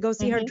exhibit to go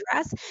see her Hmm.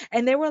 dress,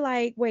 and they were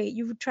like, "Wait,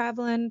 you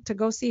traveling to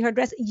go see her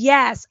dress?"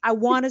 Yes, I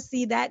want to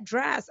see that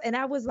dress, and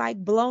I was like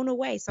blown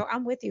away. So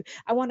I'm with you.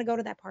 I want to go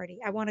to that party.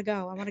 I want to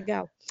go. I want to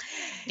go.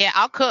 Yeah,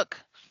 I'll cook.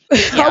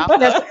 Yeah, I'll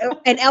Okay, cook.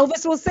 and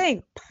Elvis will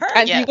sing.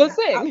 And he Yes. will Perfect.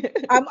 sing.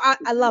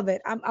 I love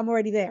it. I'm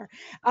already there.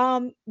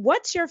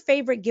 What's your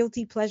favorite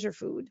guilty pleasure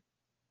food?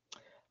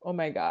 Oh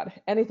my God,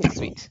 anything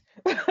sweet.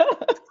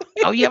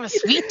 Oh, you have a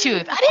sweet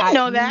tooth. I didn't I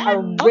know that. a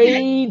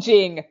Okay.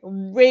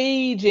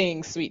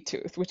 raging sweet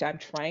tooth, which I'm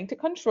trying to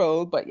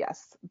control. But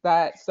yes,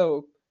 that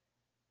so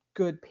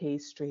good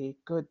pastry,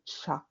 good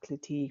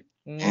chocolatey.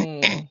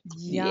 Yeah.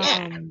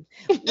 Yum.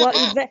 Well,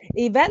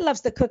 Yvette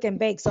loves to cook and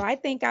bake, so I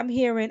think I'm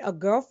hearing a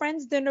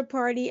girlfriend's dinner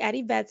party at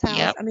Yvette's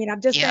house. Yep. I mean,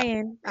 I'm just Yep.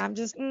 saying. I'm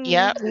just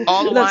Yep.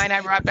 All the look. wine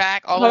I brought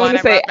back. All the I'm wine gonna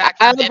I say brought back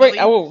I'll from bring. Italy.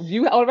 Oh,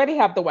 you already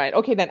have the wine.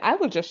 Okay, then I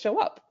will just show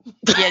up.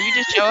 Yeah, you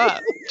just show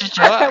up. Just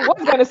show I up.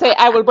 was gonna say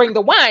I will bring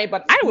the wine,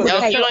 but I will No,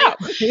 just Right. you show don't. up.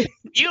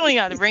 You only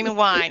got to bring the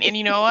wine. And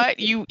you know what?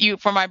 You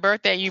for my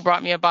birthday, you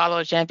brought me a bottle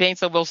of champagne.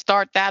 So we'll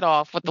start that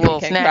off with the We little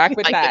can snack, crack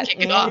with like to that. kick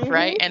it off,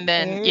 right? And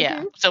then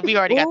yeah. So we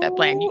already got that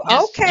plan. Ooh,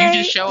 You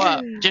just okay. show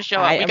up. Just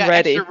show I up. We am got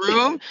extra ready.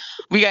 room.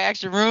 We got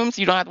extra room,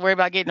 so you don't have to worry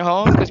about getting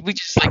home because we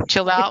just like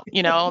chill out,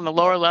 on the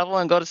lower level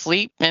and go to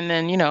sleep, and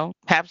then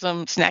have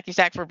some snacky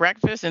snack for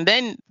breakfast, and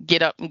then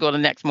get up and go the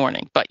next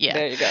morning. But yeah,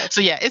 There you go.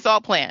 so yeah, it's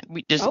all planned.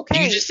 You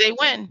Okay. just say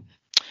when.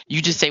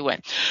 You just say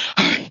when.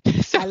 All right.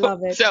 So I love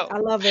it. so I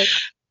love it.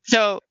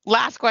 so,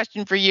 last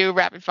question for you,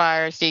 rapid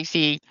fire,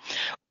 Stacey.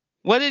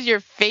 What is your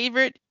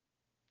favorite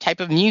type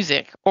of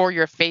music or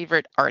your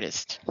favorite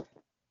artist?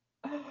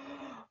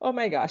 Oh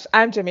my gosh,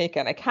 I'm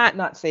Jamaican. I can't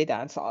not say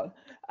dancehall.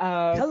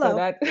 So Hello.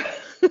 that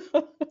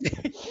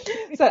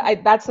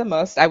that's a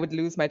must. I would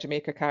lose my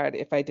Jamaica card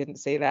if I didn't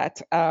say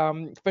that.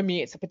 For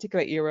me, it's a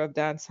particular era of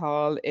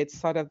dancehall. It's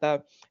sort of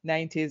the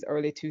 90s,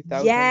 early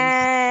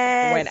 2000s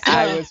when Yes.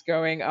 I was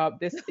growing up.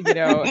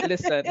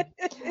 Listen,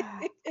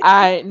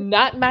 I'm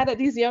not mad at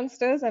these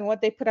youngsters and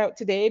what they put out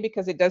today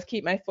because it does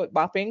keep my foot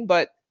bopping,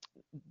 but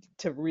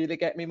to really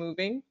get me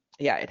moving,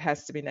 yeah, it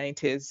has to be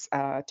 90s,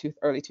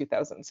 early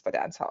 2000s for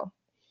dancehall.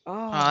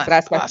 Oh, Oh, So that's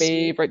that's my awesome.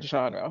 favorite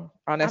genre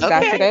on a I'm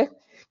there. Okay. Saturday.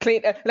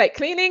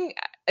 Cleaning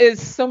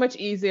is so much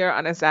easier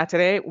on a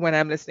Saturday when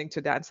I'm listening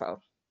to dancehall.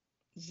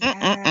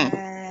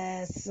 Mm-mm-mm.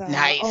 Yes.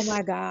 Oh Nice.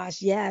 my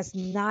gosh. Yes.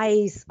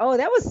 Nice. Oh,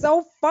 that was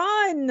so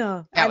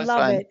fun. I That was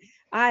love fun. it.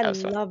 I That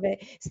was fun. love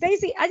it.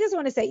 Stacey, I just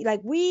want to say,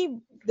 like,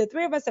 the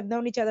three of us have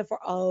known each other for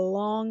a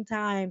long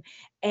time.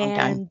 Long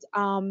time.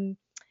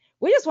 And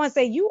we just want to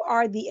say you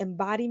are the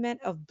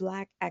embodiment of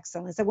Black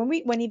excellence. So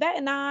when Yvette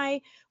and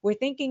I were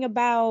thinking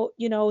about,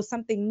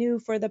 something new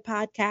for the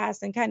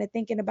podcast and kind of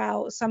thinking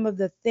about some of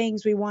the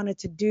things we wanted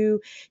to do,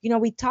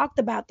 we talked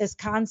about this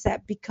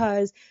concept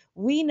because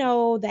we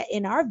know that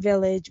in our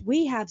village,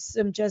 we have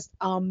some just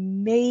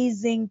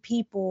amazing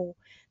people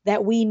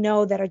that we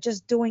know that are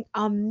just doing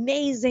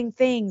amazing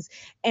things.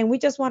 And we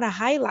just want to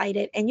highlight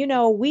it. And,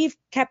 we've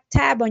kept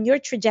tab on your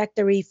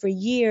trajectory for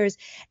years.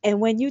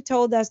 And when you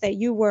told us that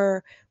you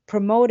were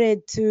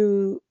promoted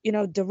to,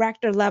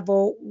 director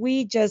level,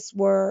 we just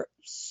were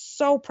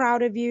so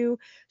proud of you,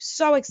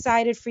 so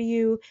excited for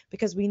you,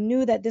 because we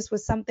knew that this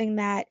was something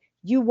that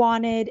you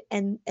wanted,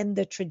 and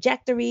the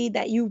trajectory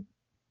that you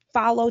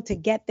follow to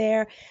get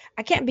there.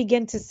 I can't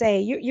begin to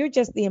say you're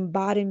just the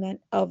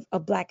embodiment of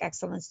Black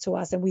excellence to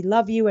us, and we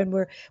love you, and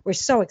we're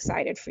so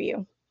excited for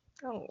you.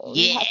 Oh,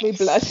 you have me Yes.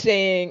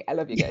 blushing. I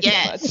love you guys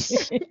so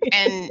much.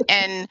 Yes.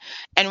 And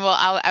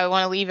well, I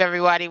want to leave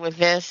everybody with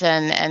this,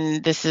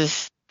 and this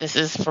is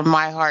from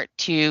my heart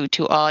to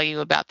all you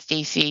about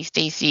Stacy.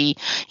 Stacy,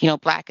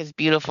 Black is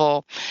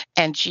beautiful,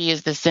 and she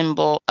is the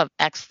symbol of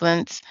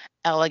excellence,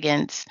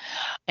 elegance,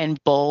 and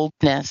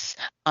boldness,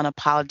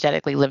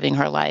 unapologetically living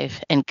her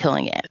life and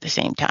killing it at the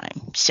same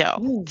time. So,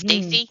 Hmm.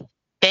 Stacy,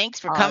 thanks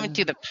for coming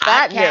to On the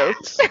that note,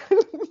 podcast.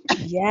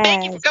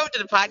 Thank you for Yes. coming to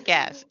the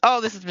podcast. Oh,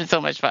 this has been so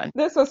much fun.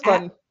 this was A-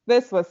 fun.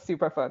 This was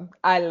super fun.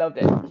 I loved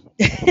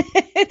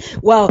it.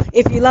 well,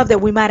 if you loved it,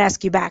 we might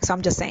ask you back. So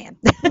I'm just saying.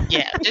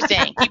 Yeah, just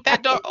saying, keep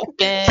that door Keep open.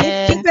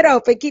 it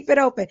open. Keep it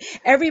open.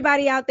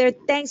 Everybody out there,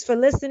 thanks for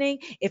listening.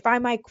 If I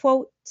might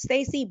quote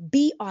Stacy,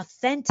 be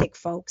authentic,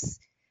 folks.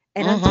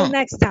 And until Hmm.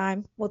 next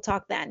time, we'll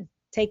talk then.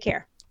 Take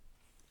care.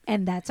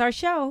 And that's our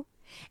show.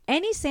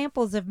 Any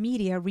samples of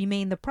media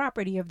remain the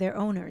property of their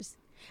owners.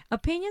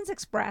 Opinions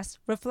expressed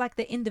reflect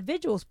the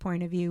individual's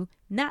point of view,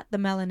 not the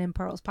Melanin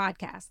Pearls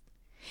podcast.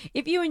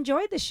 If you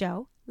enjoyed the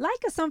show,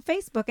 like us on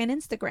Facebook and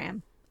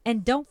Instagram.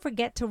 And don't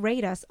forget to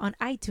rate us on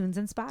iTunes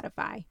and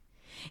Spotify.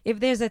 If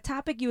there's a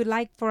topic you would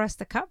like for us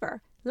to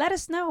cover, let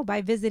us know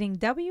by visiting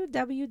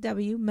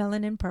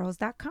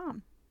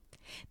www.melaninpearls.com.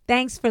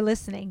 Thanks for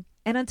listening,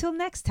 and until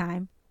next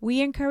time,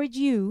 we encourage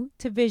you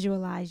to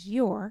visualize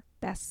your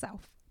best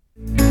self.